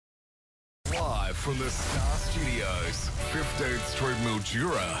From the Star Studios, 15th Street,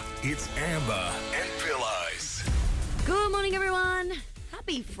 Mildura, it's Amber and Billows. Good morning, everyone.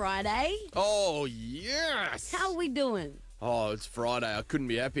 Happy Friday. Oh, yes. How are we doing? Oh, it's Friday. I couldn't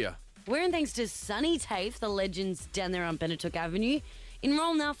be happier. We're in thanks to SuniTAFE, the legends down there on Pennatuk Avenue.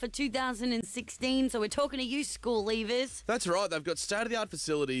 Enroll now for 2016, so we're talking to you school leavers. That's right. They've got state-of-the-art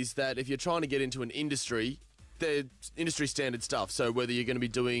facilities that if you're trying to get into an industry, they're industry standard stuff. So whether you're going to be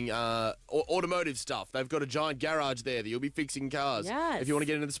doing automotive stuff, they've got a giant garage there that you'll be fixing cars. Yes. If you want to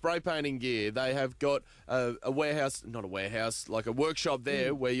get into the spray painting gear, they have got a warehouse, not a warehouse, like a workshop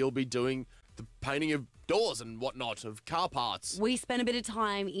there where you'll be doing the painting of doors and whatnot, of car parts. We spent a bit of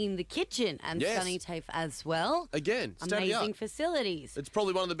time in the kitchen and Yes. SuniTAFE as well. Again, Amazing state-of-the-art. facilities. It's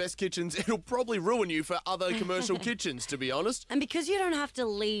probably one of the best kitchens. It'll probably ruin you for other commercial kitchens, to be honest. And because you don't have to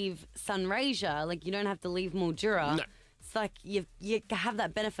leave Sunraysia, like you don't have to leave Mildura, No. it's like you have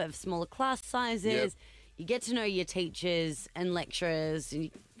that benefit of smaller class sizes. Yep. You get to know your teachers and lecturers and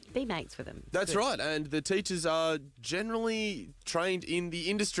you be mates with them. It's That's good. right, and the teachers are generally trained in the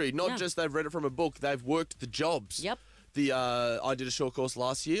industry, not Yeah. just they've read it from a book, they've worked the jobs. Yep. I did a short course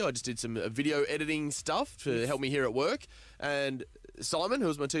last year. I just did some video editing stuff to help me here at work, and Simon, who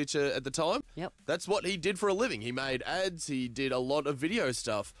was my teacher at the time, Yep. that's what he did for a living. He made ads, he did a lot of video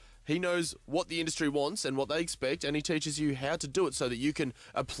stuff. He knows what the industry wants and what they expect, and he teaches you how to do it so that you can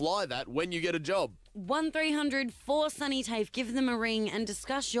apply that when you get a job. 1300 for SuniTAFE. Give them a ring and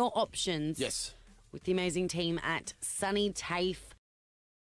discuss your options. Yes. With the amazing team at SuniTAFE.